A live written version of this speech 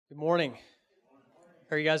Good morning.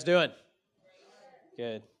 How are you guys doing?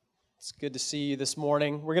 Good. It's good to see you this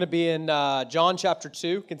morning. We're going to be in John chapter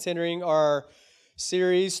 2, continuing our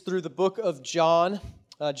series through the book of John.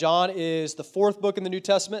 John is the fourth book in the New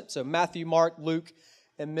Testament, so Matthew, Mark, Luke,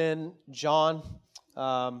 and then John.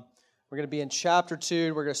 We're going to be in chapter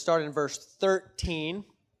 2. We're going to start in verse 13.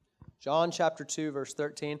 John chapter 2, verse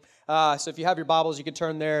 13. So if you have your Bibles, you can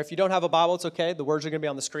turn there. If you don't have a Bible, it's okay. The words are going to be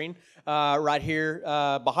on the screen right here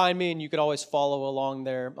behind me, and you can always follow along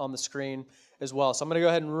there on the screen as well. So I'm going to go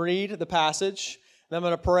ahead and read the passage, then I'm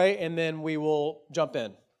going to pray, and then we will jump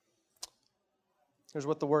in. Here's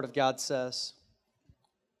what the Word of God says.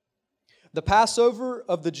 The Passover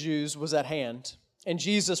of the Jews was at hand, and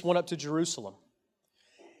Jesus went up to Jerusalem.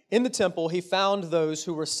 In the temple, he found those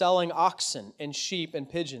who were selling oxen and sheep and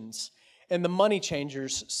pigeons, and the money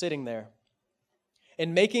changers sitting there.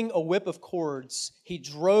 And making a whip of cords, he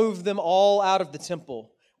drove them all out of the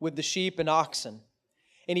temple with the sheep and oxen.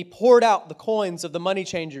 And he poured out the coins of the money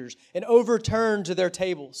changers and overturned their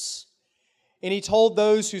tables. And he told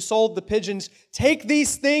those who sold the pigeons, "Take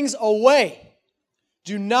these things away.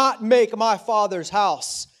 Do not make my Father's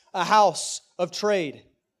house a house of trade."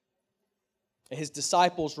 His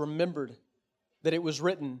disciples remembered that it was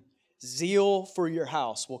written, "Zeal for your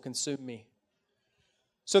house will consume me."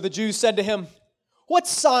 So the Jews said to him, "What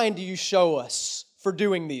sign do you show us for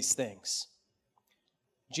doing these things?"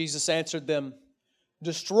 Jesus answered them,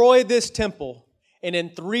 "Destroy this temple, and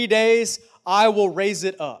in 3 days I will raise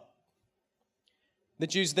it up." The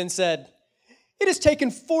Jews then said, "It has taken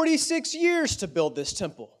 46 years to build this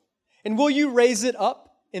temple, and will you raise it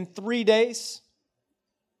up in 3 days?"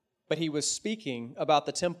 But he was speaking about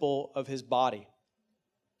the temple of his body.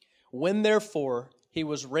 When therefore he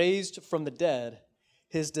was raised from the dead,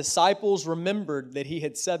 his disciples remembered that he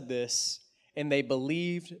had said this, and they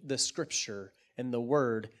believed the scripture and the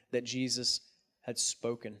word that Jesus had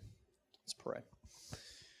spoken. Let's pray.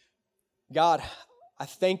 God, I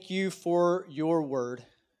thank you for your word,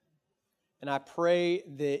 and I pray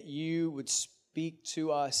that you would speak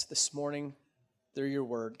to us this morning through your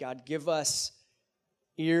word. God, give us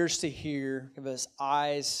ears to hear, give us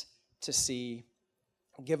eyes to see,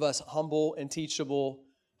 give us humble and teachable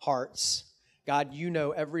hearts. God, you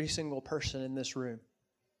know every single person in this room.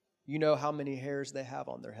 You know how many hairs they have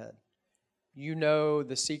on their head. You know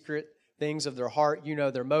the secret things of their heart. You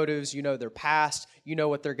know their motives. You know their past. You know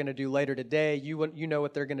what they're going to do later today. You know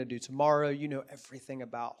what they're going to do tomorrow. You know everything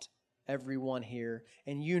about everyone here,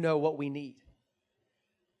 and you know what we need.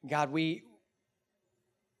 God, we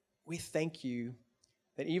thank you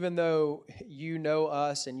that even though you know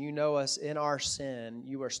us and you know us in our sin,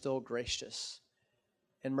 you are still gracious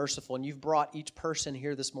and merciful. And you've brought each person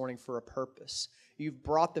here this morning for a purpose. You've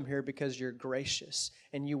brought them here because you're gracious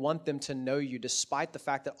and you want them to know you. Despite the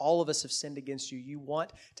fact that all of us have sinned against you, you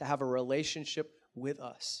want to have a relationship with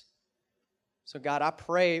us. So God, I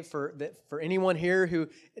pray for anyone here who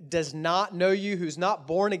does not know you, who's not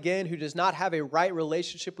born again, who does not have a right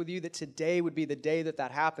relationship with you, that today would be the day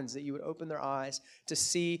that happens, that you would open their eyes to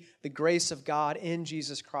see the grace of God in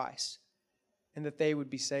Jesus Christ, and that they would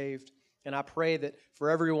be saved. And I pray that for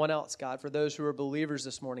everyone else, God, for those who are believers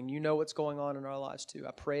this morning, you know what's going on in our lives too.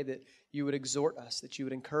 I pray that you would exhort us, that you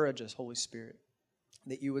would encourage us, Holy Spirit,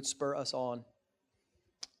 that you would spur us on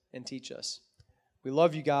and teach us. We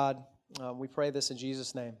love you, God. We pray this in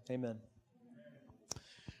Jesus' name. Amen.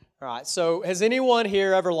 All right, so has anyone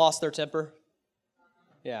here ever lost their temper?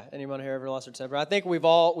 Yeah, anyone here ever lost their temper? I think we've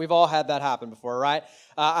all had that happen before, right?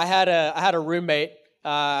 I had a roommate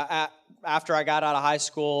after I got out of high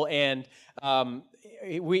school, and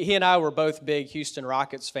he and I were both big Houston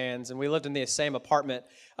Rockets fans, and we lived in the same apartment.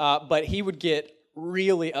 But he would get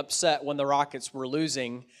really upset when the Rockets were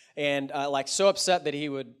losing, and so upset that he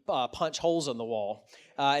would punch holes in the wall.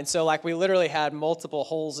 And so we literally had multiple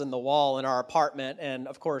holes in the wall in our apartment, and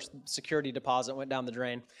of course security deposit went down the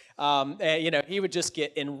drain. And he would just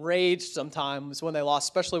get enraged sometimes when they lost,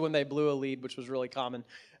 especially when they blew a lead, which was really common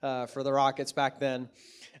for the Rockets back then.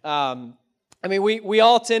 We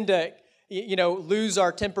all tend to lose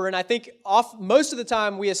our temper, and I think most of the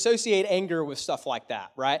time we associate anger with stuff like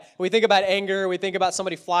that, right? When we think about anger, we think about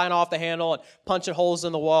somebody flying off the handle and punching holes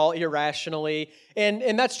in the wall irrationally,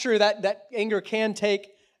 and that's true, that anger can take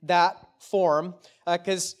that form,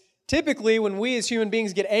 because typically when we as human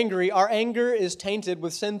beings get angry, our anger is tainted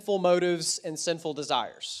with sinful motives and sinful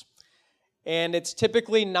desires, and it's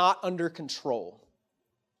typically not under control.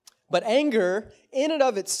 But anger in and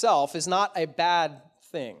of itself is not a bad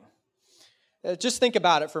thing. Just think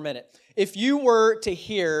about it for a minute. If you were to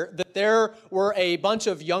hear that there were a bunch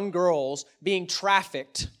of young girls being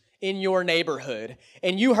trafficked in your neighborhood,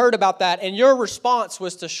 and you heard about that, and your response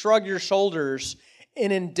was to shrug your shoulders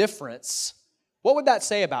in indifference, what would that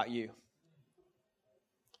say about you?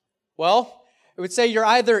 Well, it would say you're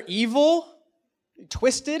either evil,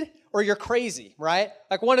 twisted, or you're crazy, right?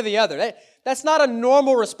 Like one or the other. That's not a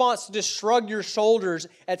normal response to just shrug your shoulders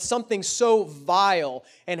at something so vile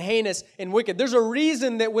and heinous and wicked. There's a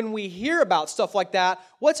reason that when we hear about stuff like that,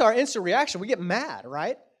 what's our instant reaction? We get mad,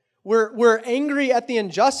 right? We're angry at the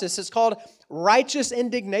injustice. It's called righteous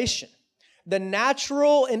indignation. The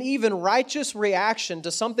natural and even righteous reaction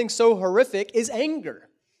to something so horrific is anger.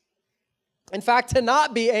 In fact, to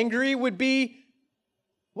not be angry would be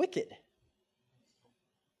wicked.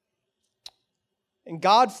 And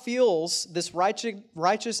God feels this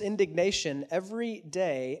righteous indignation every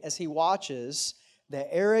day as He watches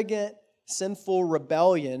the arrogant, sinful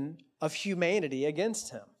rebellion of humanity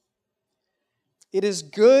against Him. It is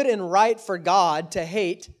good and right for God to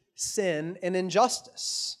hate sin and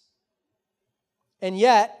injustice. And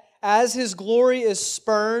yet, as His glory is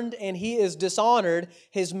spurned and He is dishonored,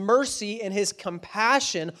 His mercy and His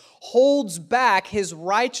compassion holds back His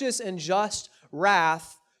righteous and just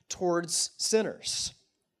wrath towards sinners.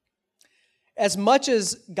 As much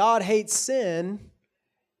as God hates sin,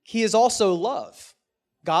 He is also love.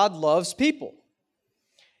 God loves people.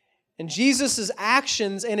 And Jesus'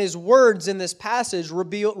 actions and His words in this passage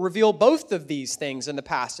reveal both of these things in the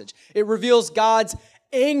passage. It reveals God's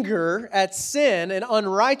anger at sin and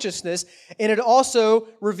unrighteousness, and it also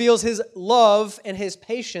reveals His love and His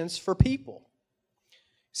patience for people.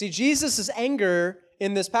 See, Jesus' anger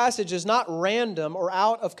in this passage is not random or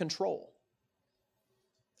out of control.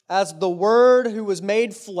 As the Word who was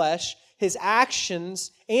made flesh, His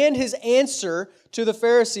actions and His answer to the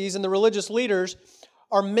Pharisees and the religious leaders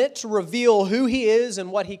are meant to reveal who He is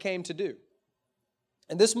and what He came to do.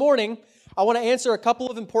 And this morning, I want to answer a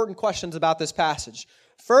couple of important questions about this passage.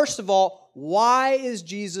 First of all, why is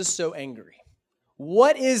Jesus so angry?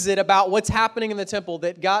 What is it about what's happening in the temple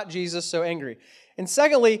that got Jesus so angry? And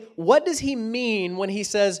secondly, what does He mean when He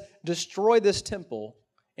says, destroy this temple,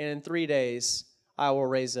 and in 3 days I will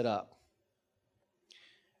raise it up?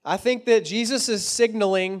 I think that Jesus is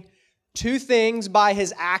signaling two things by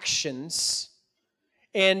His actions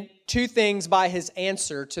and two things by His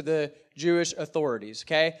answer to the Jewish authorities,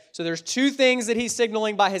 okay? So there's two things that He's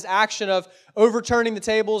signaling by His action of overturning the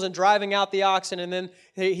tables and driving out the oxen, and then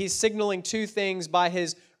He's signaling two things by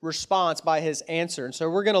His response, by His answer. And so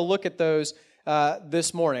we're going to look at those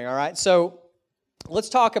this morning, all right? So let's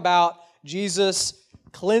talk about Jesus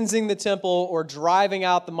cleansing the temple or driving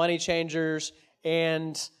out the money changers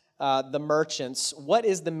and the merchants. What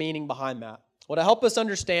is the meaning behind that? Well, to help us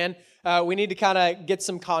understand, we need to kind of get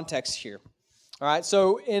some context here. All right,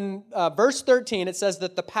 so in verse 13, it says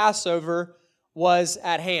that the Passover was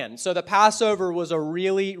at hand. So the Passover was a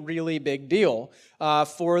really, really big deal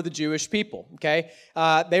for the Jewish people, okay?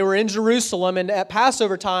 They were in Jerusalem, and at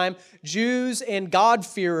Passover time, Jews and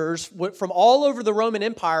God-fearers from all over the Roman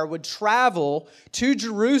Empire would travel to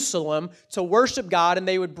Jerusalem to worship God, and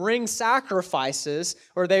they would bring sacrifices,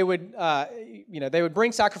 or they would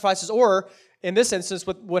bring sacrifices, or in this instance,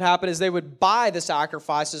 what would happen is they would buy the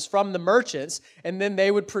sacrifices from the merchants, and then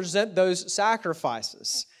they would present those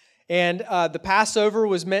sacrifices. And the Passover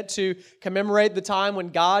was meant to commemorate the time when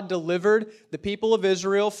God delivered the people of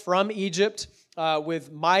Israel from Egypt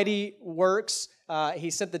with mighty works.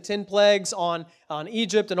 He sent the 10 plagues on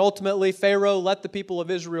Egypt, and ultimately Pharaoh let the people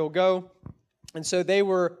of Israel go. And so they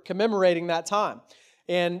were commemorating that time.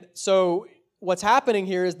 And so what's happening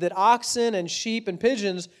here is that oxen and sheep and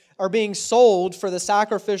pigeons are being sold for the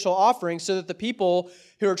sacrificial offering so that the people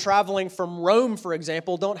who are traveling from Rome, for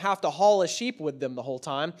example, don't have to haul a sheep with them the whole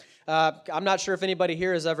time. I'm not sure if anybody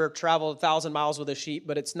here has ever traveled 1,000 miles with a sheep,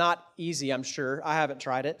 but it's not easy, I'm sure. I haven't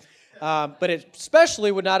tried it. But it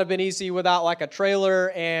especially would not have been easy without like a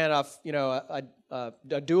trailer and a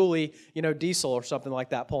dually, diesel or something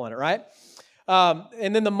like that pulling it, right?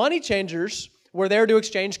 And then the money changers were there to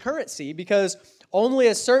exchange currency because only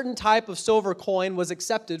a certain type of silver coin was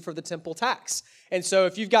accepted for the temple tax. And so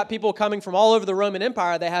if you've got people coming from all over the Roman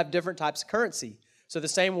Empire, they have different types of currency. So the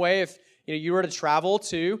same way if you were to travel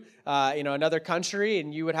to another country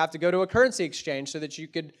and you would have to go to a currency exchange so that you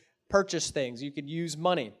could purchase things, you could use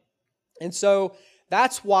money. And so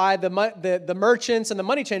that's why the merchants and the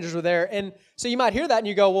money changers were there. And so you might hear that and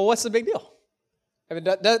you go, well, what's the big deal? I mean,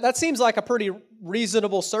 that seems like a pretty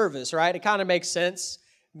reasonable service, right? It kind of makes sense.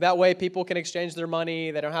 That way people can exchange their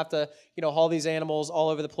money. They don't have to, haul these animals all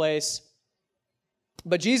over the place.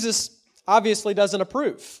 But Jesus obviously doesn't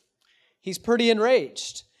approve. He's pretty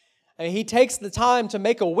enraged. And he takes the time to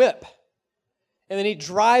make a whip. And then he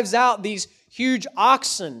drives out these huge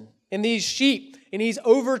oxen and these sheep, and he's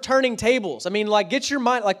overturning tables. I mean, like, get your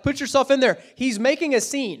mind, like, put yourself in there. He's making a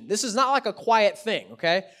scene. This is not like a quiet thing,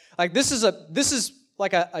 okay? Like, this is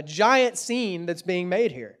like a giant scene that's being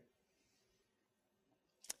made here.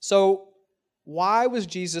 So, why was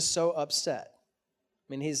Jesus so upset?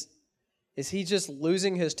 I mean, is he just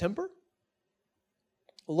losing his temper?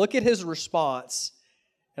 Look at his response,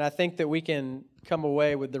 and I think that we can come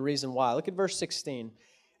away with the reason why. Look at verse 16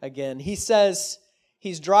 again. He says,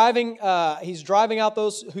 he's driving out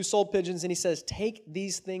those who sold pigeons, and he says, "Take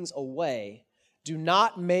these things away. Do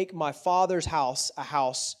not make my Father's house a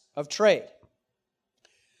house of trade."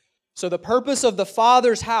 So the purpose of the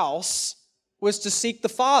Father's house was to seek the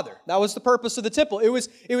Father. That was the purpose of the temple. It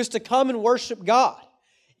was to come and worship God.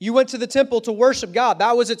 You went to the temple to worship God.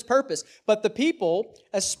 That was its purpose. But the people,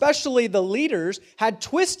 especially the leaders, had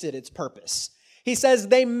twisted its purpose. He says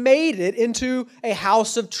they made it into a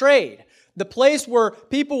house of trade. The place where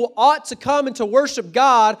people ought to come and to worship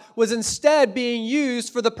God was instead being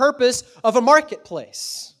used for the purpose of a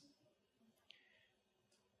marketplace.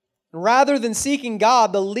 Rather than seeking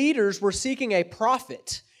God, the leaders were seeking a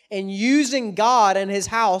profit and using God and His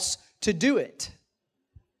house to do it.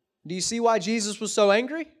 Do you see why Jesus was so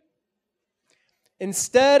angry?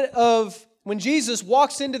 Instead of, when Jesus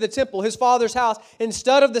walks into the temple, His Father's house,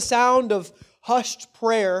 instead of the sound of hushed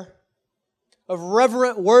prayer, of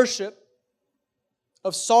reverent worship,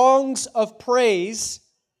 of songs of praise,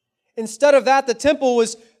 instead of that, the temple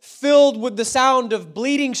was filled with the sound of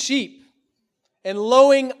bleating sheep and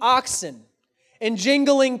lowing oxen and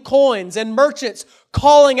jingling coins and merchants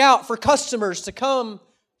calling out for customers to come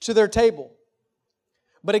to their table.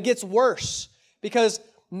 But it gets worse, because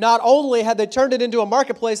not only had they turned it into a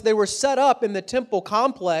marketplace, they were set up in the temple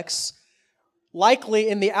complex, likely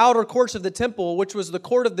in the outer courts of the temple, which was the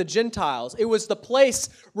court of the Gentiles. It was the place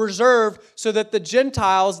reserved so that the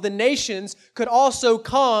Gentiles, the nations, could also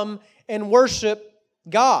come and worship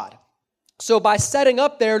God. So by setting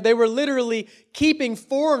up there, they were literally keeping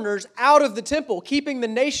foreigners out of the temple, keeping the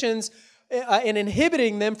nations and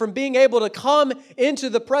inhibiting them from being able to come into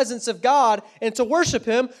the presence of God and to worship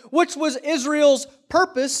Him, which was Israel's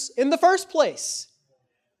purpose in the first place.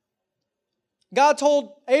 God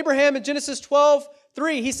told Abraham in Genesis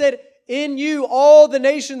 12:3, He said, "In you all the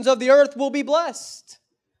nations of the earth will be blessed."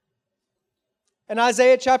 In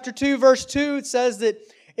Isaiah chapter 2, verse 2, it says that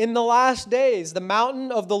in the last days, the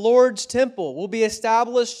mountain of the Lord's temple will be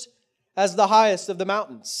established as the highest of the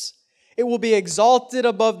mountains. It will be exalted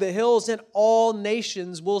above the hills, and all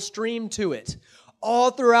nations will stream to it.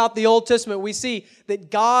 All throughout the Old Testament, we see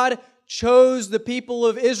that God chose the people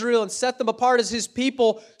of Israel and set them apart as His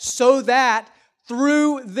people so that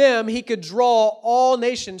through them He could draw all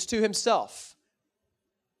nations to Himself.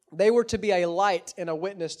 They were to be a light and a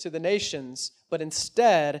witness to the nations, but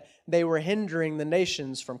instead they were hindering the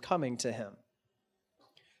nations from coming to Him.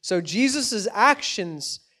 So Jesus'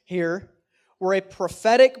 actions here were a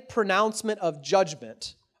prophetic pronouncement of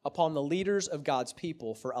judgment upon the leaders of God's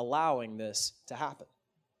people for allowing this to happen.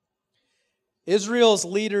 Israel's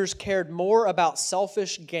leaders cared more about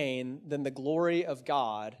selfish gain than the glory of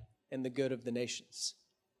God and the good of the nations.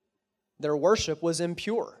 Their worship was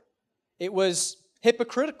impure. It was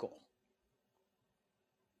hypocritical.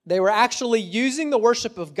 They were actually using the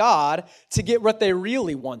worship of God to get what they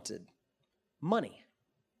really wanted: money.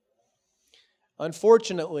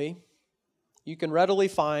 Unfortunately, you can readily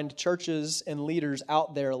find churches and leaders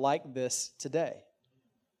out there like this today.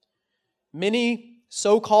 Many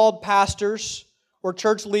so-called pastors or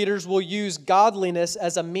church leaders will use godliness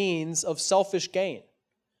as a means of selfish gain.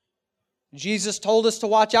 Jesus told us to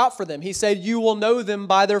watch out for them. He said, "You will know them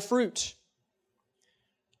by their fruit."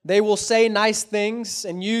 They will say nice things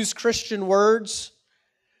and use Christian words.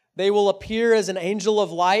 They will appear as an angel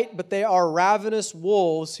of light, but they are ravenous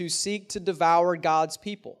wolves who seek to devour God's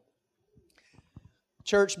people.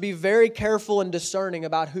 Church, be very careful and discerning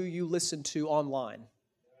about who you listen to online,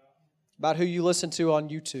 about who you listen to on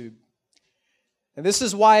YouTube. And this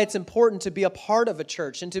is why it's important to be a part of a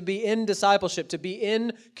church and to be in discipleship, to be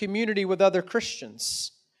in community with other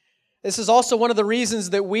Christians. This is also one of the reasons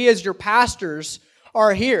that we as your pastors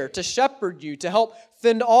are here, to shepherd you, to help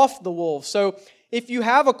fend off the wolves. So if you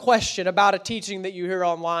have a question about a teaching that you hear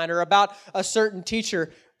online or about a certain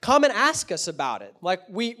teacher, come and ask us about it. Like,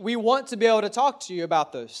 we want to be able to talk to you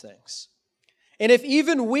about those things. And if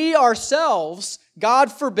even we ourselves, God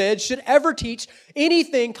forbid, should ever teach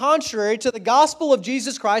anything contrary to the gospel of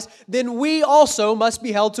Jesus Christ, then we also must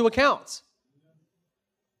be held to account.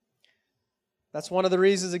 That's one of the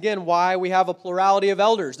reasons, again, why we have a plurality of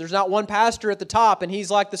elders. There's not one pastor at the top, and he's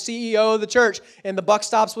like the CEO of the church, and the buck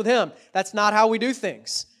stops with him. That's not how we do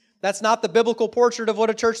things. That's not the biblical portrait of what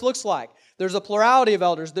a church looks like. There's a plurality of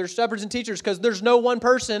elders. There's shepherds and teachers, because there's no one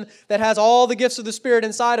person that has all the gifts of the Spirit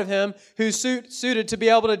inside of him who's suited to be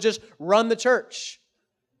able to just run the church.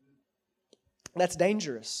 That's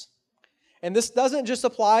dangerous. And this doesn't just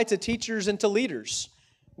apply to teachers and to leaders.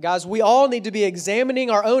 Guys, we all need to be examining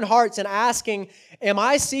our own hearts and asking, am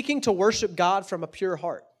I seeking to worship God from a pure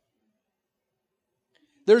heart?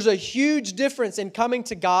 There's a huge difference in coming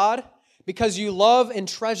to God because you love and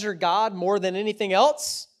treasure God more than anything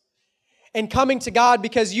else, and coming to God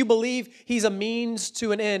because you believe He's a means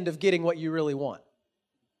to an end of getting what you really want.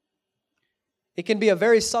 It can be a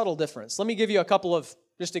very subtle difference. Let me give you a couple of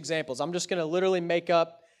just examples. I'm just going to literally make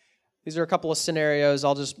up. These are a couple of scenarios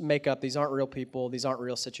I'll just make up. These aren't real people. These aren't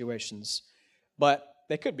real situations. But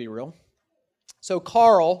they could be real. So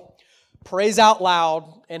Carl prays out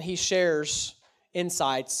loud, and he shares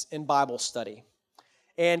insights in Bible study.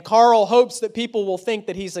 And Carl hopes that people will think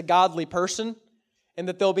that he's a godly person and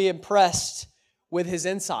that they'll be impressed with his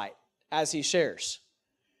insight as he shares.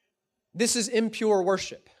 This is impure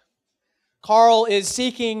worship. Carl is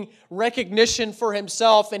seeking recognition for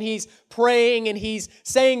himself, and he's praying and he's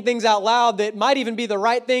saying things out loud that might even be the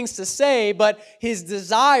right things to say, but his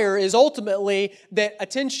desire is ultimately that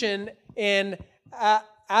attention and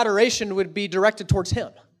adoration would be directed towards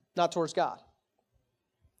him, not towards God.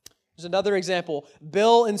 There's another example.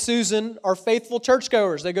 Bill and Susan are faithful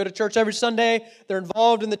churchgoers. They go to church every Sunday. They're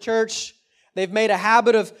involved in the church. They've made a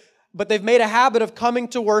habit of coming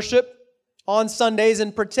to worship on Sundays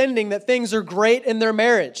and pretending that things are great in their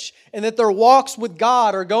marriage and that their walks with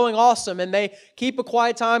God are going awesome, and they keep a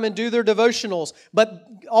quiet time and do their devotionals. But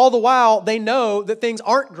all the while, they know that things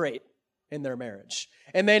aren't great in their marriage,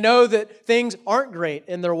 and they know that things aren't great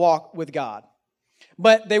in their walk with God.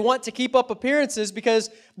 But they want to keep up appearances because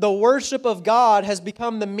the worship of God has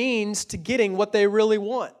become the means to getting what they really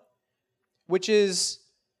want, which is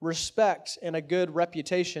respect and a good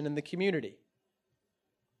reputation in the community.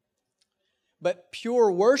 But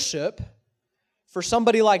pure worship for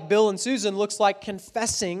somebody like Bill and Susan looks like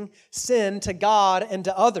confessing sin to God and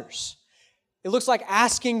to others. It looks like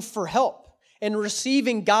asking for help and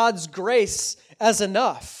receiving God's grace as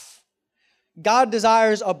enough. God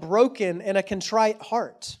desires a broken and a contrite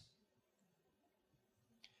heart.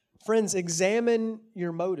 Friends, examine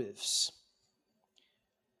your motives.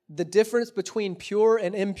 The difference between pure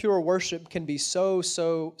and impure worship can be so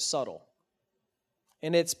subtle.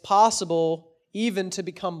 And it's possible even to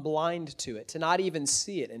become blind to it, to not even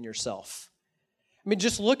see it in yourself. I mean,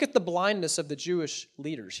 just look at the blindness of the Jewish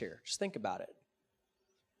leaders here. Just think about it.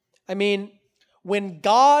 I mean, when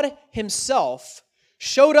God Himself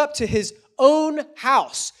showed up to His own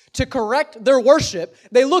house to correct their worship,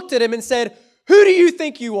 they looked at Him and said, "Who do you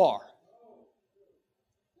think you are?"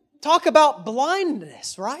 Talk about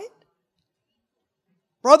blindness, right?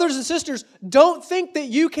 Brothers and sisters, don't think that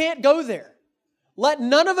you can't go there. Let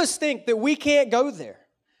none of us think that we can't go there.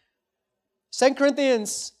 2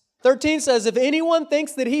 Corinthians 13 says, if anyone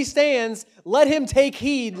thinks that he stands, let him take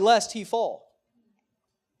heed lest he fall.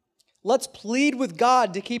 Let's plead with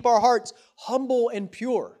God to keep our hearts humble and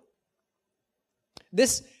pure.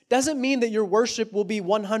 This doesn't mean that your worship will be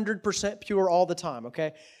 100% pure all the time,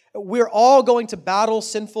 okay? We're all going to battle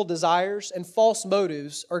sinful desires, and false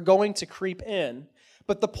motives are going to creep in.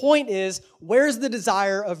 But the point is, where's the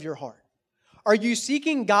desire of your heart? Are you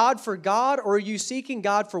seeking God for God, or are you seeking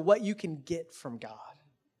God for what you can get from God?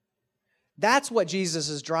 That's what Jesus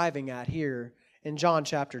is driving at here in John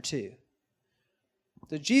chapter 2.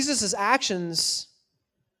 So Jesus' actions,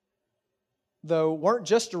 though, weren't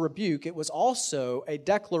just a rebuke, it was also a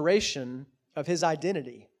declaration of His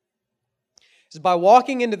identity. So by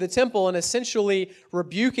walking into the temple and essentially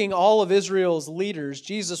rebuking all of Israel's leaders,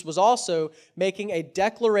 Jesus was also making a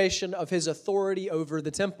declaration of His authority over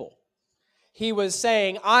the temple. He was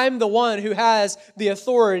saying, I'm the one who has the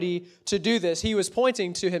authority to do this. He was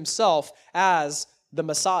pointing to Himself as the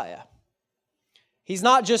Messiah. He's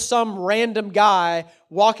not just some random guy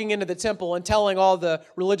walking into the temple and telling all the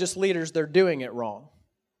religious leaders they're doing it wrong.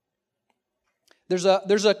 There's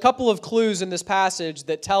a couple of clues in this passage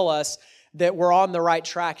that tell us that we're on the right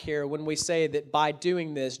track here when we say that by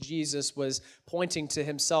doing this, Jesus was pointing to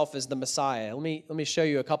Himself as the Messiah. Let me show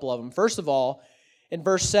you a couple of them. First of all, in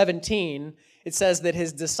verse 17, it says that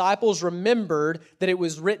His disciples remembered that it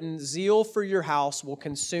was written, zeal for your house will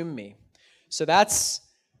consume me. So that's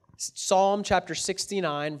Psalm chapter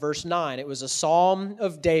 69, verse 9. It was a psalm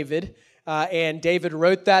of David, and David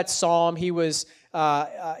wrote that psalm. He was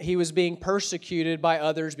he was being persecuted by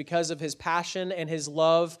others because of his passion and his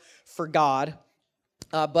love for God.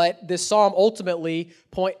 But this psalm ultimately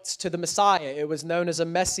points to the Messiah. It was known as a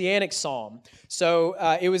messianic psalm. So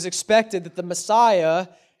it was expected that the Messiah,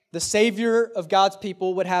 the Savior of God's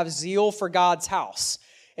people, would have zeal for God's house,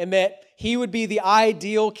 and that he would be the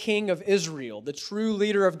ideal king of Israel, the true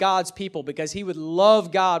leader of God's people, because he would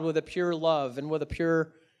love God with a pure love and with a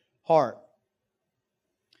pure heart.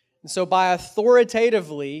 And so by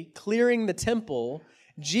authoritatively clearing the temple,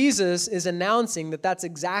 Jesus is announcing that that's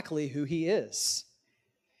exactly who he is.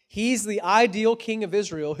 He's the ideal king of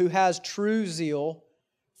Israel who has true zeal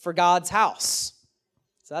for God's house.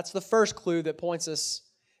 So that's the first clue that points us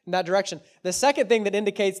in that direction. The second thing that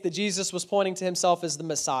indicates that Jesus was pointing to himself as the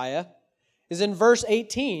Messiah is in verse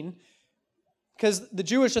 18, because the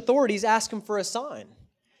Jewish authorities ask him for a sign.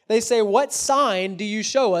 They say, "What sign do you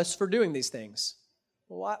show us for doing these things?"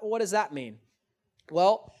 What does that mean?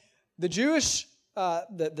 Well, the Jewish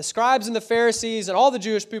the scribes and the Pharisees and all the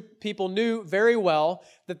Jewish people knew very well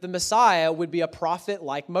that the Messiah would be a prophet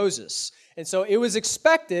like Moses. And so it was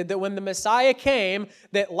expected that when the Messiah came,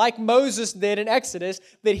 that like Moses did in Exodus,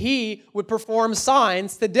 that he would perform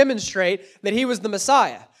signs to demonstrate that he was the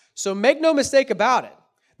Messiah. So make no mistake about it.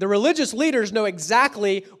 The religious leaders know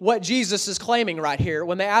exactly what Jesus is claiming right here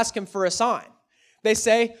when they ask him for a sign. They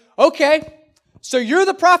say, "Okay, so you're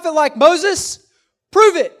the prophet like Moses?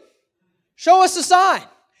 Prove it. Show us a sign.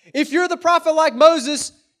 If you're the prophet like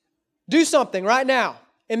Moses, do something right now,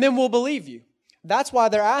 and then we'll believe you." That's why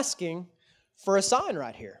they're asking for a sign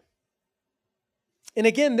right here. And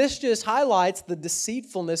again, this just highlights the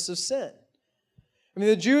deceitfulness of sin. I mean,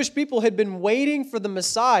 the Jewish people had been waiting for the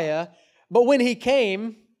Messiah, but when he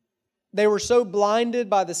came, they were so blinded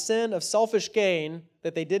by the sin of selfish gain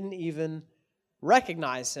that they didn't even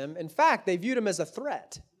recognize him. In fact, they viewed him as a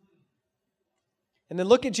threat. And then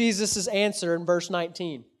look at Jesus' answer in verse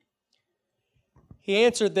 19. He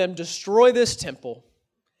answered them, "Destroy this temple,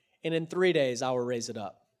 and in 3 days I will raise it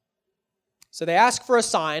up." So they ask for a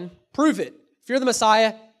sign. Prove it. If you're the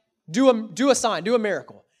Messiah, do a sign, do a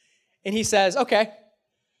miracle. And he says, "Okay,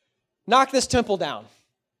 knock this temple down,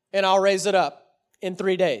 and I'll raise it up in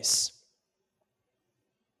 3 days."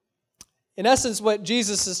 In essence, what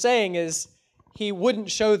Jesus is saying is he wouldn't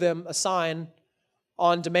show them a sign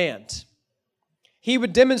on demand. He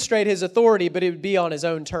would demonstrate his authority, but it would be on his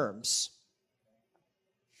own terms.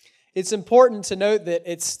 It's important to note that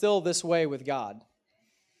it's still this way with God.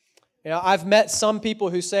 I've met some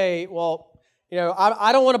people who say, "Well,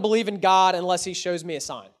 I don't want to believe in God unless he shows me a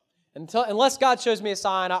sign. Unless God shows me a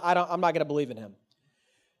sign, I'm not going to believe in him."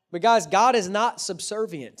 But guys, God is not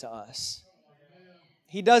subservient to us.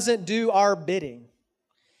 He doesn't do our bidding.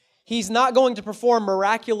 He's not going to perform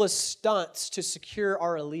miraculous stunts to secure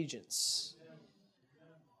our allegiance.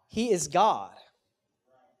 He is God.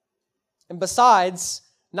 And besides,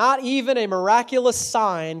 not even a miraculous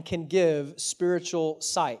sign can give spiritual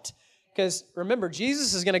sight. Because remember,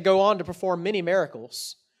 Jesus is going to go on to perform many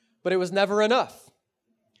miracles, but it was never enough.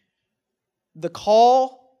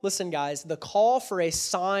 Listen guys, the call for a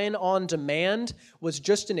sign on demand was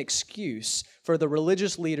just an excuse for the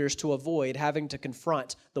religious leaders to avoid having to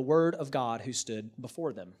confront the Word of God who stood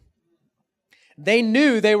before them. They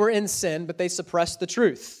knew they were in sin, but they suppressed the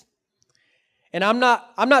truth. And I'm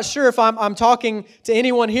not sure if I'm talking to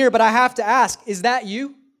anyone here, but I have to ask, is that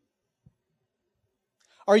you?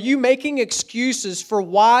 Are you making excuses for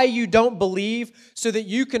why you don't believe so that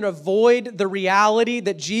you can avoid the reality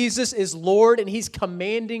that Jesus is Lord and He's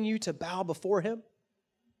commanding you to bow before Him?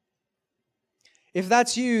 If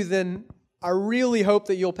that's you, then I really hope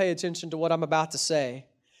that you'll pay attention to what I'm about to say,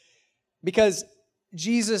 because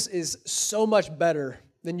Jesus is so much better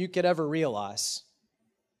than you could ever realize.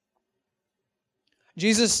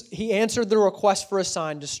 Jesus, He answered the request for a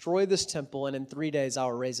sign: destroy this temple, and in 3 days I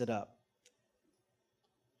will raise it up.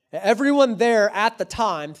 Everyone there at the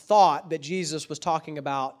time thought that Jesus was talking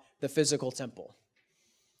about the physical temple.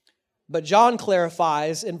 But John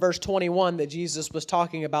clarifies in verse 21 that Jesus was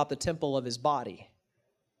talking about the temple of His body.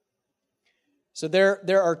 So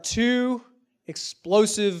there are two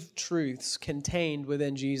explosive truths contained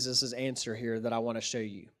within Jesus' answer here that I want to show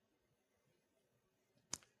you.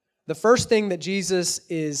 The first thing that Jesus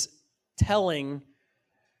is telling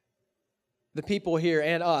the people here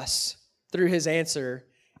and us through His answer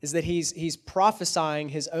is that he's prophesying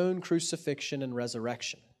His own crucifixion and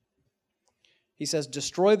resurrection. He says,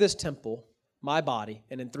 destroy this temple, my body,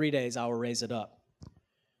 and in 3 days I will raise it up.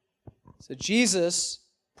 So Jesus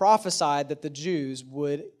prophesied that the Jews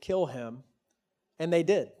would kill Him, and they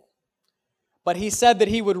did. But He said that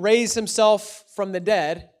He would raise Himself from the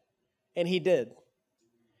dead, and He did.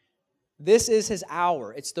 This is his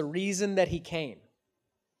hour. It's the reason that he came.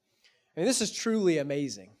 I mean, this is truly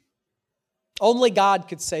amazing. Only God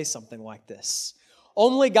could say something like this.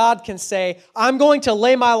 Only God can say, I'm going to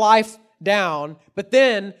lay my life down, but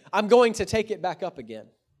then I'm going to take it back up again.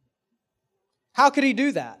 How could he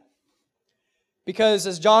do that? Because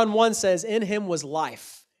as John 1 says, in him was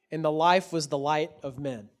life, and the life was the light of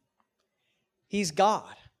men. He's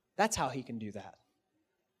God. That's how he can do that.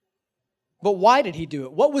 But why did he do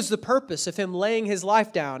it? What was the purpose of him laying his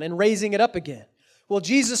life down and raising it up again? Well,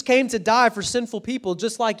 Jesus came to die for sinful people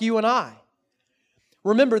just like you and I.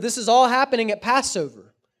 Remember, this is all happening at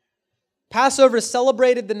Passover. Passover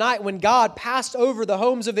celebrated the night when God passed over the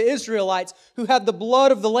homes of the Israelites who had the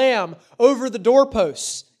blood of the lamb over the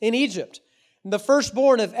doorposts in Egypt. And the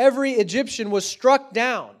firstborn of every Egyptian was struck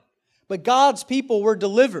down, but God's people were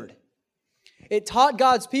delivered. It taught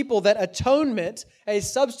God's people that atonement, a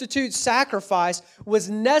substitute sacrifice, was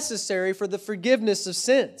necessary for the forgiveness of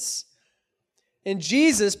sins. And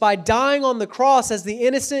Jesus, by dying on the cross as the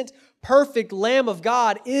innocent, perfect Lamb of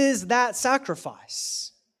God, is that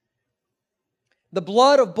sacrifice. The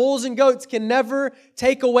blood of bulls and goats can never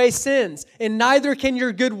take away sins, and neither can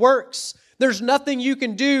your good works. There's nothing you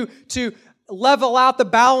can do to level out the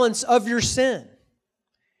balance of your sin.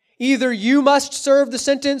 Either you must serve the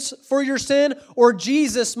sentence for your sin, or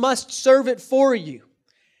Jesus must serve it for you.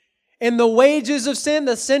 And the wages of sin,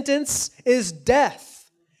 the sentence, is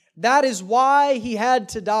death. That is why he had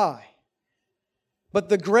to die. But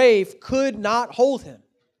the grave could not hold him.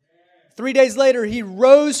 3 days later, he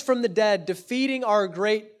rose from the dead, defeating our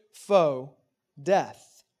great foe,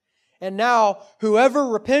 death. And now, whoever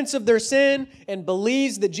repents of their sin and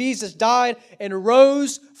believes that Jesus died and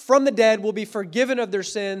rose from the dead will be forgiven of their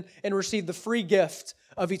sin and receive the free gift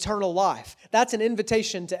of eternal life. That's an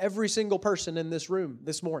invitation to every single person in this room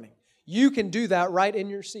this morning. You can do that right in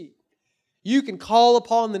your seat. You can call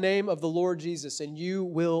upon the name of the Lord Jesus and you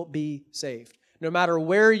will be saved. No matter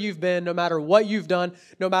where you've been, no matter what you've done,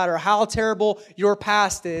 no matter how terrible your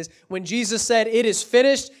past is, when Jesus said, "It is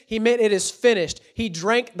finished," He meant it is finished. He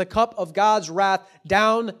drank the cup of God's wrath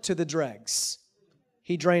down to the dregs.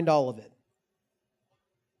 He drained all of it.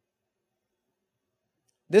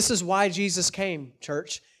 This is why Jesus came,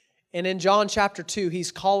 church. And in John chapter 2,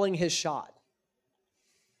 He's calling His shot.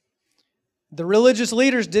 The religious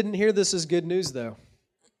leaders didn't hear this as good news, though.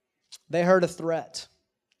 They heard a threat.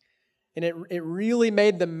 And it really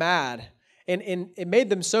made them mad. And it made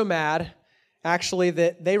them so mad, actually,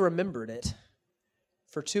 that they remembered it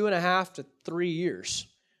for 2.5 to 3 years.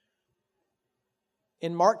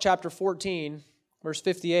 In Mark chapter 14, verse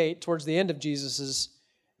 58, towards the end of Jesus'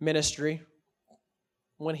 ministry,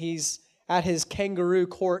 when he's at his kangaroo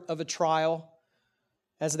court of a trial,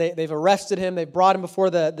 as they've arrested him, they've brought him before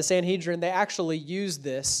the Sanhedrin, they actually used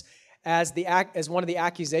this as one of the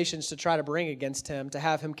accusations to try to bring against him, to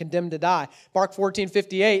have him condemned to die. Mark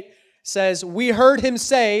 14:58 says, "We heard him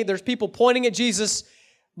say," there's people pointing at Jesus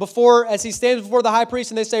as he stands before the high priest,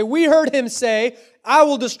 and they say, "We heard him say, 'I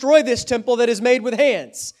will destroy this temple that is made with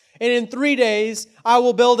hands, and in 3 days I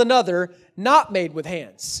will build another not made with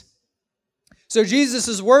hands.'" So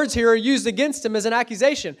Jesus' words here are used against him as an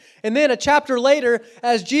accusation. And then a chapter later,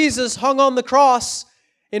 as Jesus hung on the cross,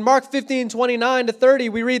 in Mark 15:29 to 30,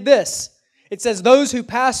 we read this. It says, "Those who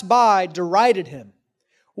passed by derided him,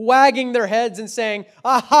 wagging their heads and saying,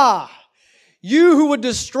 'Aha! You who would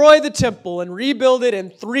destroy the temple and rebuild it in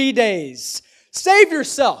 3 days, save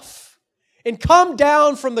yourself and come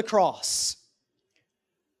down from the cross.'"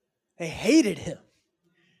 They hated him.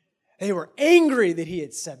 They were angry that he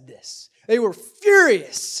had said this. They were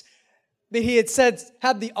furious that he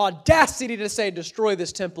had the audacity to say, "Destroy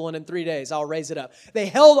this temple, and in 3 days I'll raise it up." They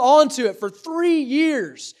held on to it for 3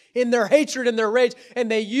 years in their hatred and their rage, and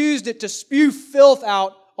they used it to spew filth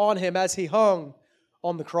out on him as he hung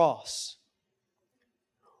on the cross.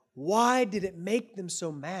 Why did it make them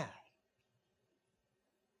so mad?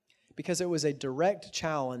 Because it was a direct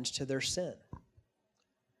challenge to their sin.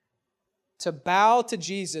 To bow to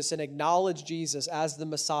Jesus and acknowledge Jesus as the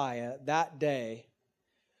Messiah that day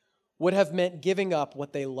would have meant giving up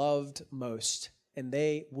what they loved most, and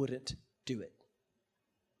they wouldn't do it.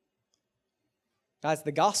 Guys,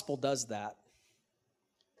 the gospel does that.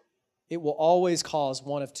 It will always cause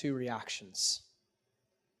one of two reactions.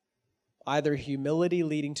 Either humility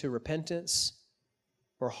leading to repentance,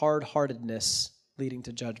 or hard-heartedness leading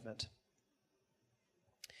to judgment.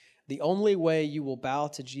 The only way you will bow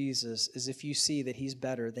to Jesus is if you see that He's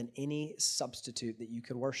better than any substitute that you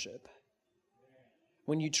could worship.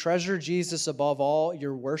 When you treasure Jesus above all,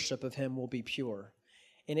 your worship of Him will be pure.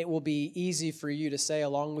 And it will be easy for you to say,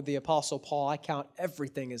 along with the Apostle Paul, I count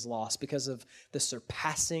everything as lost because of the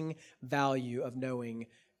surpassing value of knowing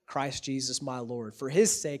Christ Jesus my Lord. For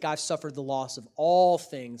his sake, I've suffered the loss of all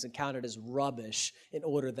things and counted as rubbish in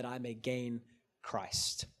order that I may gain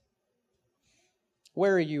Christ.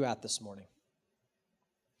 Where are you at this morning?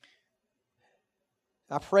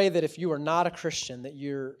 I pray that if you are not a Christian, that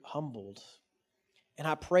you're humbled. And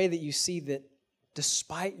I pray that you see that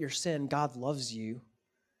despite your sin, God loves you,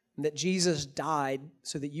 and that Jesus died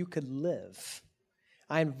so that you could live.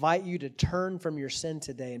 I invite you to turn from your sin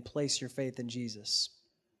today and place your faith in Jesus.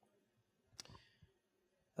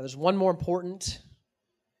 Now, there's one more important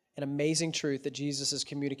and amazing truth that Jesus is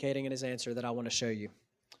communicating in his answer that I want to show you.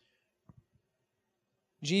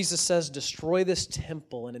 Jesus says, destroy this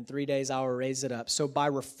temple, and in 3 days I will raise it up. So by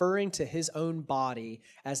referring to his own body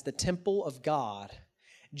as the temple of God,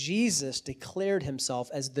 Jesus declared himself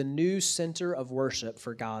as the new center of worship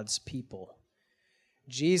for God's people.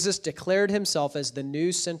 Jesus declared himself as the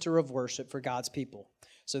new center of worship for God's people.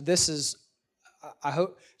 So this is, I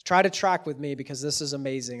hope, try to track with me because this is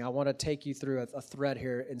amazing. I want to take you through a thread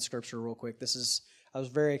here in Scripture real quick. I was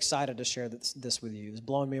very excited to share this with you. It's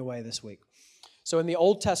blowing me away this week. So in the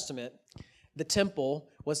Old Testament, the temple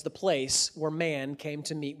was the place where man came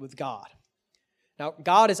to meet with God. Now,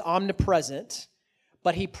 God is omnipresent,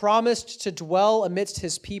 but he promised to dwell amidst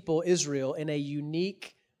his people, Israel, in a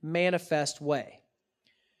unique, manifest way.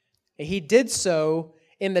 He did so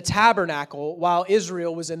in the tabernacle while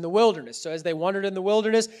Israel was in the wilderness. So as they wandered in the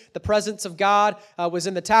wilderness, the presence of God was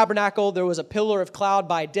in the tabernacle. There was a pillar of cloud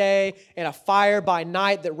by day and a fire by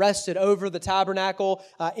night that rested over the tabernacle,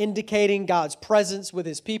 indicating God's presence with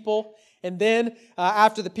his people. And then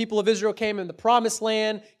after the people of Israel came in the promised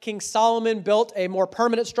land, King Solomon built a more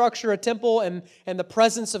permanent structure, a temple, and the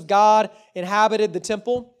presence of God inhabited the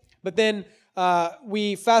temple. But then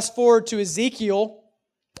we fast forward to Ezekiel,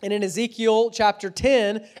 and in Ezekiel chapter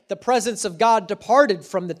 10, the presence of God departed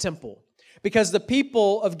from the temple because the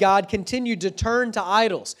people of God continued to turn to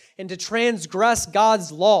idols and to transgress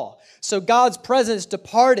God's law. So God's presence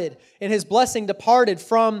departed and his blessing departed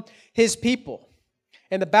from his people.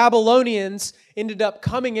 And the Babylonians ended up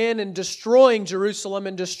coming in and destroying Jerusalem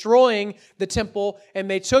and destroying the temple, and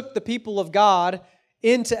they took the people of God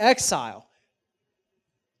into exile.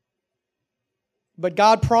 But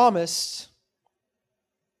God promised,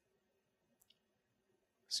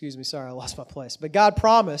 I lost my place. But God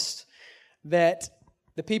promised that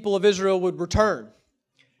the people of Israel would return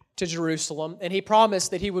to Jerusalem, and he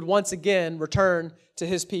promised that he would once again return to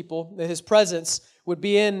his people, that his presence would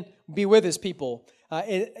be with his people.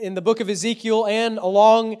 In the book of Ezekiel and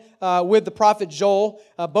along with the prophet Joel,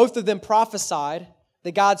 both of them prophesied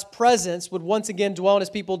that God's presence would once again dwell in his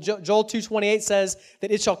people. Joel 2:28 says that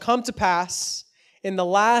it shall come to pass in the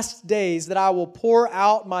last days that I will pour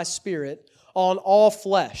out my Spirit on all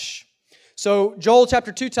flesh. So Joel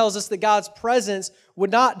chapter 2 tells us that God's presence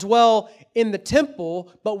would not dwell in the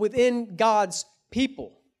temple, but within God's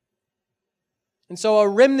people. And so a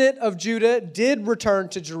remnant of Judah did return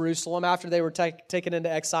to Jerusalem after they were taken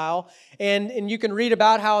into exile. And you can read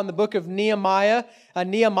about how in the book of Nehemiah,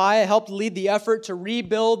 Nehemiah helped lead the effort to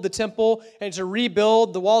rebuild the temple and to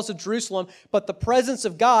rebuild the walls of Jerusalem. But the presence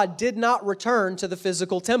of God did not return to the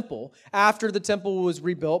physical temple after the temple was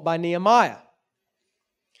rebuilt by Nehemiah.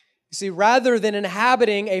 You see, rather than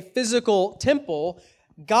inhabiting a physical temple,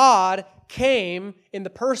 God came in the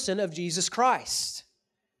person of Jesus Christ.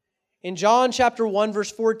 In John chapter 1,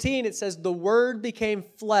 verse 14, it says, the Word became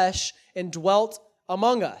flesh and dwelt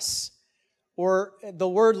among us. Or the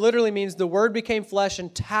word literally means the Word became flesh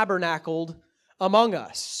and tabernacled among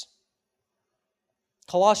us.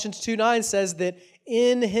 Colossians 2:9 says that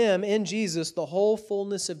in Him, in Jesus, the whole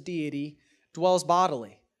fullness of deity dwells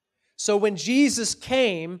bodily. So when Jesus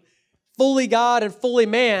came, fully God and fully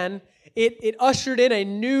man, it ushered in a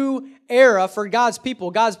new era for God's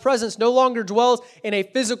people. God's presence no longer dwells in a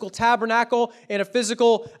physical tabernacle, in a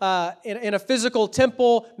physical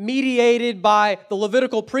temple mediated by the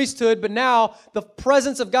Levitical priesthood, but now the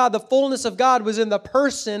presence of God, the fullness of God was in the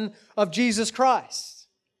person of Jesus Christ.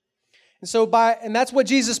 And that's what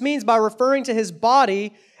Jesus means by referring to his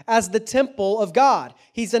body as the temple of God.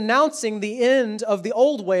 He's announcing the end of the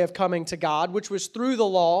old way of coming to God, which was through the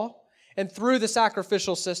law and through the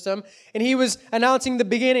sacrificial system, and he was announcing the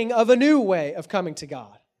beginning of a new way of coming to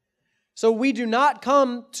God. So we do not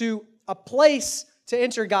come to a place to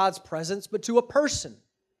enter God's presence, but to a person,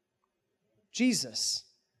 Jesus.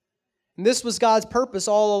 And this was God's purpose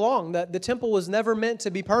all along, that the temple was never meant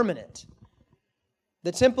to be permanent.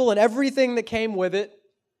 The temple and everything that came with it,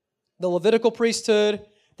 the Levitical priesthood,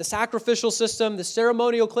 the sacrificial system, the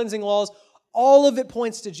ceremonial cleansing laws, all of it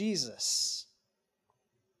points to Jesus.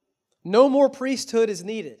 No more priesthood is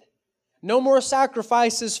needed. No more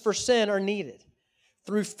sacrifices for sin are needed.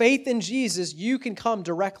 Through faith in Jesus, you can come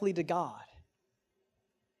directly to God.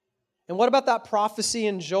 And what about that prophecy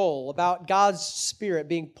in Joel about God's Spirit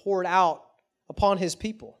being poured out upon His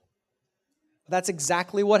people? That's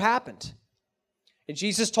exactly what happened. And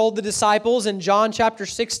Jesus told the disciples in John chapter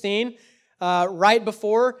 16, right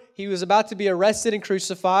before He was about to be arrested and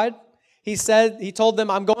crucified, He told them,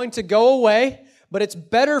 I'm going to go away, but it's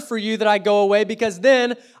better for you that I go away because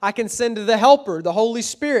then I can send the Helper, the Holy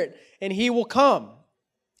Spirit, and He will come.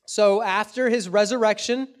 So after His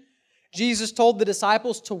resurrection, Jesus told the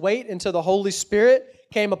disciples to wait until the Holy Spirit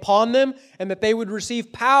came upon them and that they would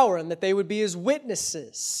receive power and that they would be His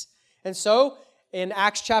witnesses. And so in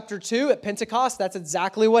Acts chapter 2 at Pentecost, that's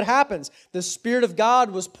exactly what happens. The Spirit of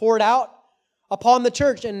God was poured out upon the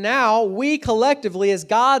church. And now we collectively, as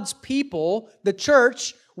God's people, the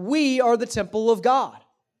church, we are the temple of God.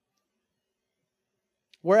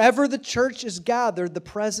 Wherever the church is gathered, the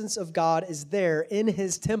presence of God is there in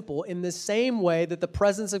His temple in the same way that the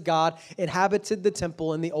presence of God inhabited the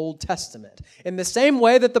temple in the Old Testament. In the same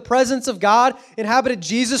way that the presence of God inhabited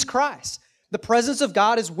Jesus Christ. The presence of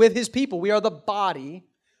God is with His people. We are the body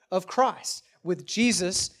of Christ, with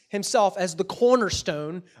Jesus Himself as the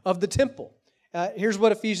cornerstone of the temple. Here's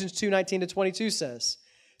what Ephesians 2:19-22 says.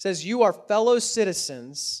 It says, you are fellow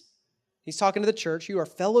citizens. He's talking to the church. You are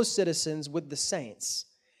fellow citizens with the saints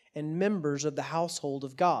and members of the household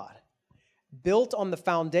of God, built on the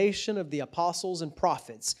foundation of the apostles and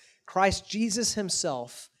prophets, Christ Jesus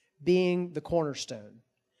Himself being the cornerstone,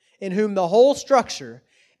 in whom the whole structure,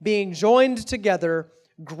 being joined together,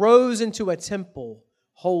 grows into a temple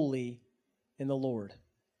holy in the Lord.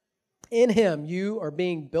 In Him you are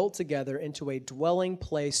being built together into a dwelling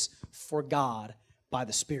place for God by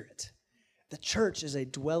the Spirit. The church is a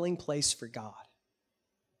dwelling place for God.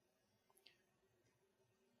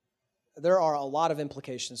 There are a lot of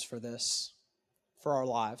implications for this, for our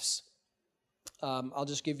lives. I'll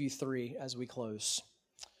just give you 3 as we close.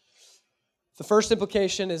 The first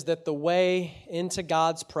implication is that the way into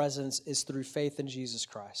God's presence is through faith in Jesus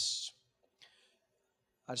Christ.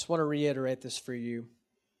 I just want to reiterate this for you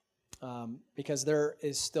because there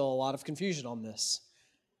is still a lot of confusion on this.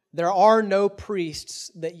 There are no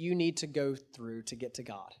priests that you need to go through to get to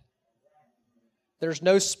God. There's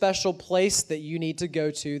no special place that you need to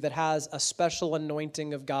go to that has a special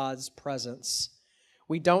anointing of God's presence.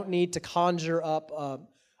 We don't need to conjure up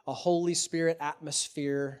a Holy Spirit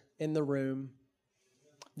atmosphere in the room.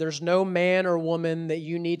 There's no man or woman that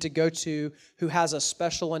you need to go to who has a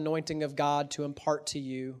special anointing of God to impart to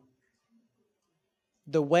you.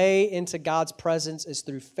 The way into God's presence is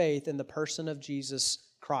through faith in the person of Jesus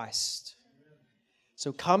Christ.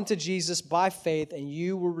 So come to Jesus by faith and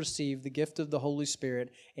you will receive the gift of the Holy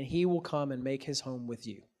Spirit and He will come and make His home with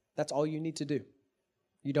you. That's all you need to do.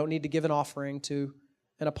 You don't need to give an offering to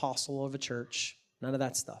an apostle of a church. None of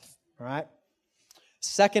that stuff. All right?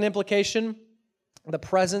 Second implication, the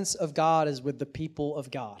presence of God is with the people of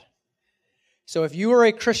God. So if you are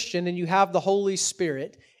a Christian and you have the Holy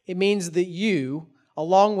Spirit, it means that you,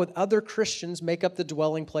 along with other Christians, make up the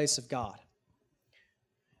dwelling place of God.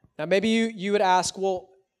 Now, maybe you would ask, well,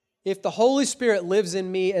 if the Holy Spirit lives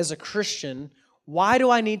in me as a Christian, why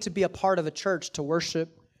do I need to be a part of a church to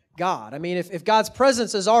worship God? I mean, if God's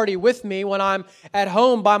presence is already with me when I'm at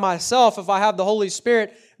home by myself, if I have the Holy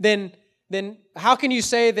Spirit, then how can you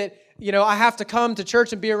say that, I have to come to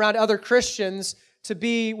church and be around other Christians to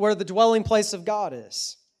be where the dwelling place of God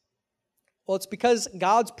is? Well, it's because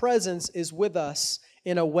God's presence is with us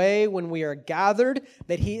in a way when we are gathered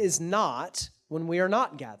that He is not when we are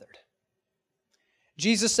not gathered.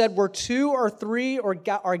 Jesus said, where 2 or 3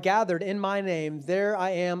 are gathered in my name, there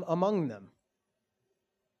I am among them.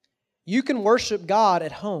 You can worship God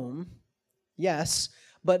at home, yes,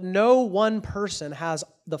 but no one person has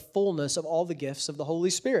the fullness of all the gifts of the Holy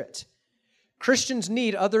Spirit. Christians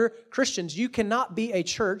need other Christians. You cannot be a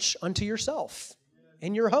church unto yourself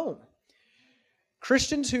in your home.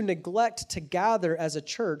 Christians who neglect to gather as a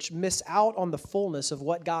church miss out on the fullness of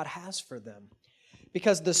what God has for them.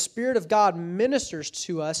 Because the Spirit of God ministers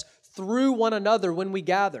to us through one another when we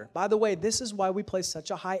gather. By the way, this is why we place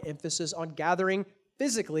such a high emphasis on gathering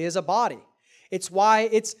physically as a body. It's why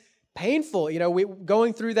it's painful,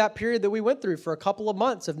 going through that period that we went through for a couple of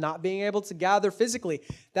months of not being able to gather physically.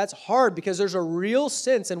 That's hard because there's a real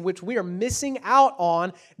sense in which we are missing out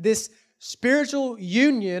on this spiritual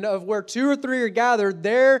union of where 2 or 3 are gathered,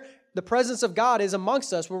 there the presence of God is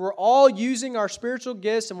amongst us, where we're all using our spiritual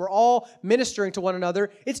gifts and we're all ministering to one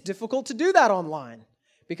another, it's difficult to do that online.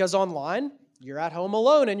 Because online, you're at home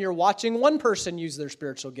alone and you're watching one person use their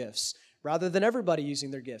spiritual gifts rather than everybody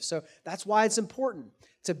using their gifts. So that's why it's important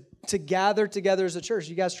to gather together as a church.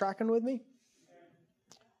 You guys tracking with me?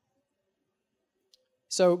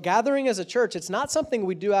 So gathering as a church, it's not something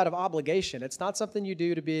we do out of obligation. It's not something you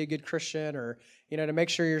do to be a good Christian or, to make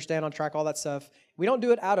sure you're staying on track, all that stuff. We don't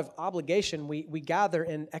do it out of obligation. We gather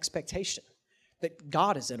in expectation that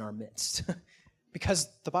God is in our midst because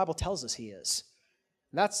the Bible tells us He is.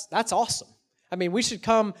 That's awesome. I mean, we should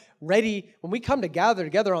come ready. When we come to gather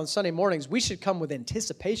together on Sunday mornings, we should come with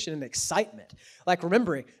anticipation and excitement. Like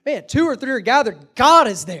remembering, man, 2 or 3 are gathered, God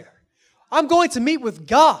is there. I'm going to meet with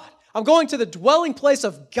God. I'm going to the dwelling place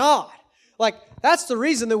of God. Like, that's the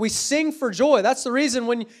reason that we sing for joy. That's the reason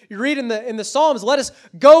when you read in the Psalms, let us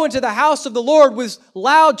go into the house of the Lord with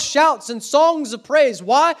loud shouts and songs of praise.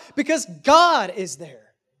 Why? Because God is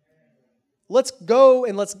there. Let's go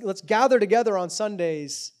and let's gather together on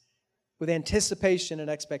Sundays with anticipation and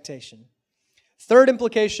expectation. Third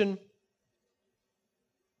implication,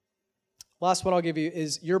 last one I'll give you,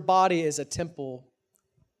 is your body is a temple,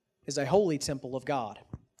 is a holy temple of God.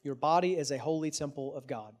 Your body is a holy temple of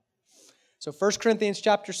God. So 1 Corinthians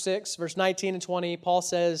chapter 6, verse 19 and 20, Paul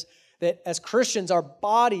says that as Christians, our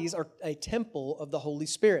bodies are a temple of the Holy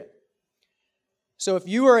Spirit. So if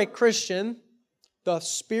you are a Christian, the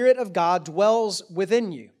Spirit of God dwells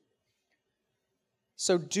within you.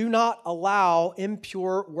 So do not allow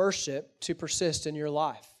impure worship to persist in your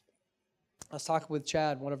life. I was talking with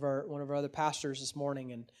Chad, one of our other pastors this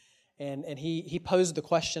morning, and he posed the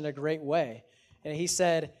question a great way. And he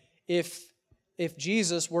said, if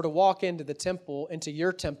Jesus were to walk into the temple, into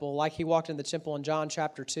your temple, like He walked into the temple in John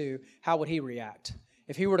chapter 2, how would He react?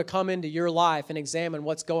 If He were to come into your life and examine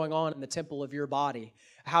what's going on in the temple of your body,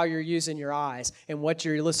 how you're using your eyes and what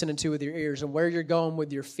you're listening to with your ears and where you're going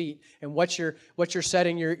with your feet and what you're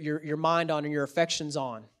setting your mind on and your affections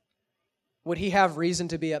on, would He have reason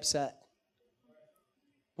to be upset?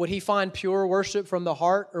 Would He find pure worship from the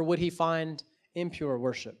heart, or would He find impure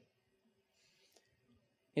worship?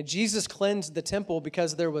 And Jesus cleansed the temple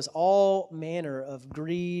because there was all manner of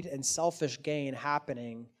greed and selfish gain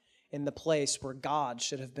happening in the place where God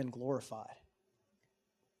should have been glorified.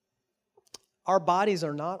 Our bodies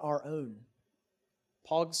are not our own.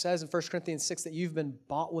 Paul says in 1 Corinthians 6 that you've been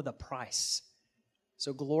bought with a price.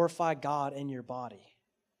 So glorify God in your body.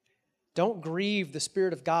 Don't grieve the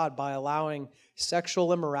Spirit of God by allowing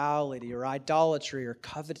sexual immorality or idolatry or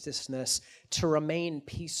covetousness to remain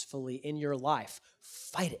peacefully in your life.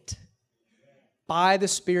 Fight it. By the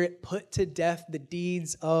Spirit, put to death the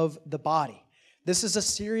deeds of the body. This is a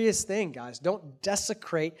serious thing, guys. Don't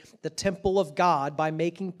desecrate the temple of God by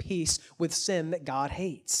making peace with sin that God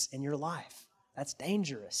hates in your life. That's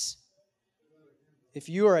dangerous. If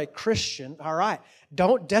you are a Christian, all right,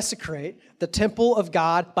 don't desecrate the temple of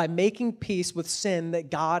God by making peace with sin that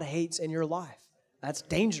God hates in your life. That's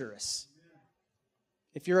dangerous.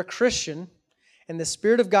 If you're a Christian and the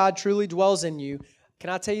Spirit of God truly dwells in you, can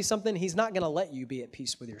I tell you something? He's not going to let you be at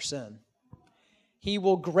peace with your sin. He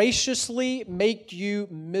will graciously make you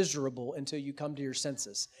miserable until you come to your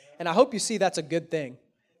senses. And I hope you see that's a good thing.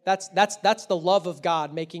 That's the love of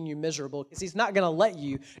God making you miserable, because He's not going to let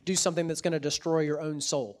you do something that's going to destroy your own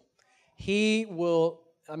soul. He'll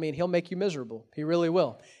make you miserable. He really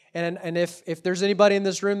will. And if there's anybody in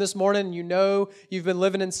this room this morning and you know you've been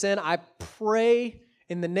living in sin, I pray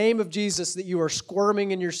in the name of Jesus that you are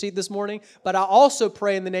squirming in your seat this morning. But I also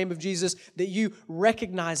pray in the name of Jesus that you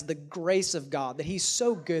recognize the grace of God, that He's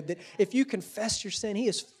so good that if you confess your sin, He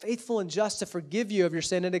is faithful and just to forgive you of your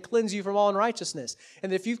sin and to cleanse you from all unrighteousness.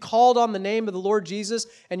 And if you've called on the name of the Lord Jesus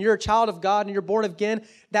and you're a child of God and you're born again,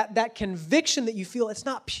 that conviction that you feel, it's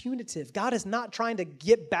not punitive. God is not trying to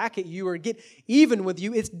get back at you or get even with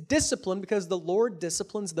you. It's discipline, because the Lord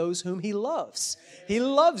disciplines those whom He loves. He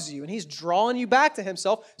loves you and He's drawing you back to Himself.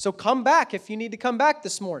 So come back if you need to come back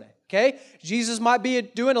this morning, okay? Jesus might be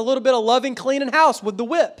doing a little bit of loving, cleaning house with the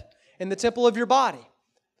whip in the temple of your body.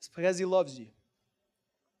 It's because He loves you.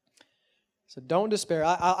 So don't despair.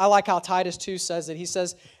 I like how Titus 2 says it. He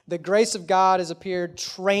says, the grace of God has appeared,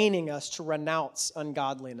 training us to renounce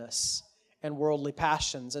ungodliness and worldly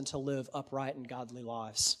passions and to live upright and godly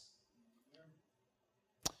lives.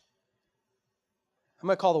 I'm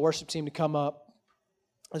going to call the worship team to come up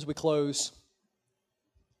as we close.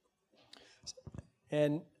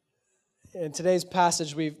 And in today's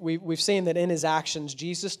passage, we've seen that in His actions,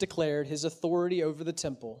 Jesus declared His authority over the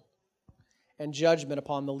temple and judgment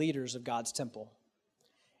upon the leaders of God's temple.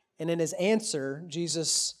 And in His answer,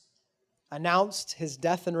 Jesus announced his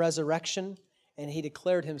death and resurrection, and he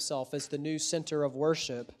declared himself as the new center of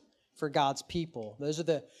worship for God's people. Those are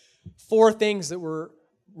the 4 things that were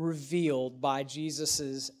revealed by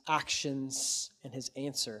Jesus' actions and his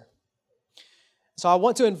answer. So I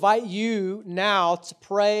want to invite you now to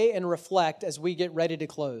pray and reflect as we get ready to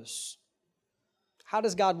close. How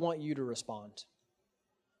does God want you to respond?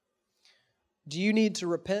 Do you need to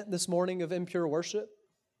repent this morning of impure worship?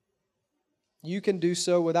 You can do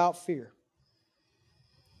so without fear.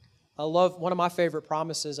 I love one of my favorite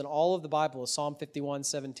promises in all of the Bible is Psalm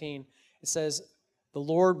 51:17. It says, "The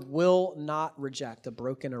Lord will not reject a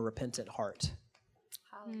broken or repentant heart."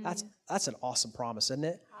 Hallelujah. That's an awesome promise, isn't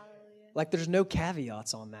it? Hallelujah. Like there's no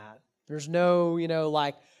caveats on that. There's no,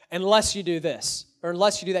 like, unless you do this or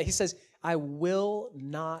unless you do that. He says, "I will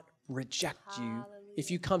not reject you if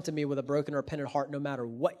you come to me with a broken or repentant heart, no matter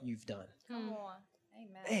what you've done." Come on.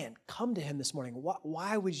 Amen. Man, come to him this morning.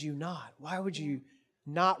 Why would you not? Why would you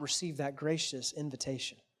not receive that gracious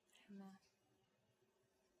invitation? Amen.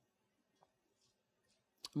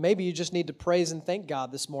 Maybe you just need to praise and thank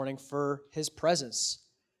God this morning for his presence,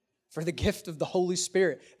 for the gift of the Holy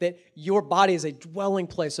Spirit, that your body is a dwelling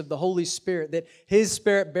place of the Holy Spirit, that his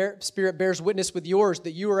spirit bears witness with yours,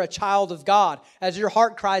 that you are a child of God. As your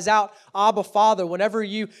heart cries out, "Abba, Father," whenever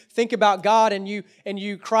you think about God and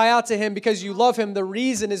you cry out to him because you love him, the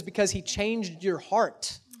reason is because he changed your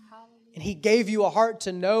heart. And he gave you a heart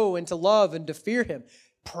to know and to love and to fear him.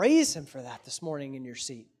 Praise him for that this morning in your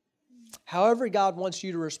seat. However God wants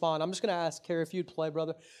you to respond. I'm just going to ask Carrie if you'd play,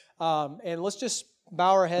 brother. And let's just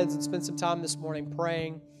bow our heads and spend some time this morning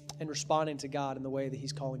praying and responding to God in the way that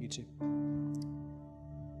he's calling you to.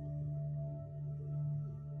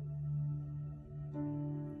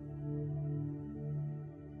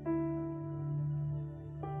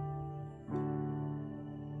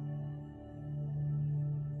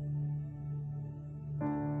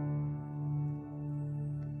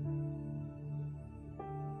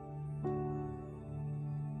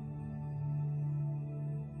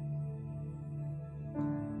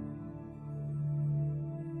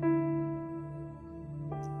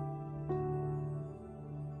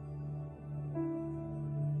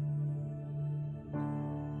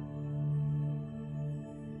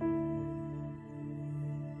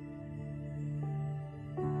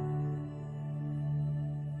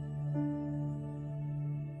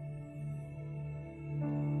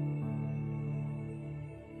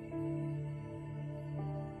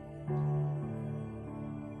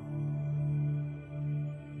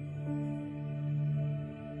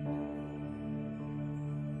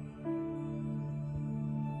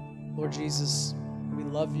 Lord Jesus, we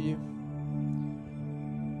love you.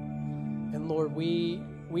 And Lord, we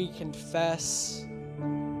confess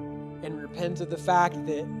and repent of the fact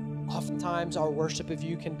that oftentimes our worship of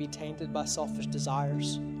you can be tainted by selfish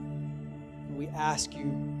desires. And we ask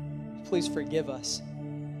you, please forgive us.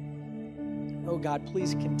 Oh God,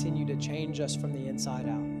 please continue to change us from the inside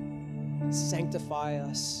out. Sanctify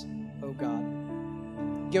us, oh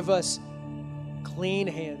God. Give us clean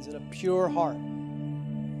hands and a pure heart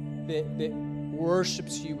that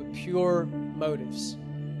worships you with pure motives.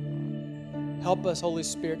 Help us, Holy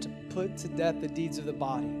Spirit, to put to death the deeds of the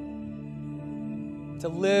body, to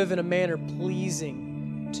live in a manner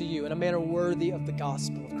pleasing to you, in a manner worthy of the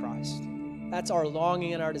gospel of Christ. That's our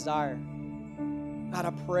longing and our desire. God,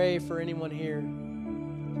 I pray for anyone here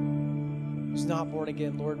who's not born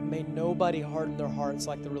again, Lord, may nobody harden their hearts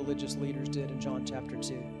like the religious leaders did in John chapter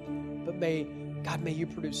 2. But may you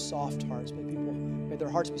produce soft hearts. May their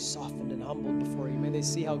hearts be softened and humbled before you. May they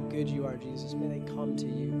see how good you are, Jesus. May they come to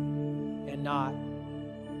you and not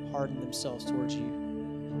harden themselves towards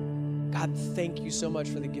you. God, thank you so much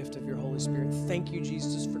for the gift of your Holy Spirit. Thank you,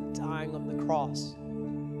 Jesus, for dying on the cross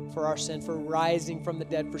for our sin, for rising from the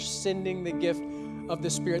dead, for sending the gift of the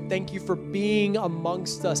Spirit. Thank you for being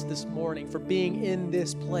amongst us this morning, for being in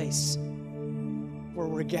this place where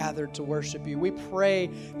we're gathered to worship you. We pray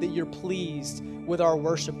that you're pleased with our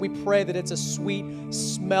worship. We pray that it's a sweet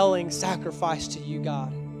smelling sacrifice to you,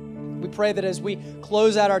 God. We pray that as we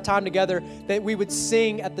close out our time together, that we would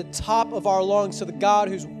sing at the top of our lungs to the God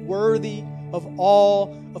who's worthy of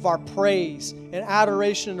all of our praise and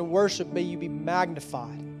adoration and worship. May you be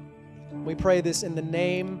magnified. We pray this in the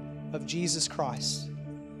name of Jesus Christ.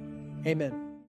 Amen.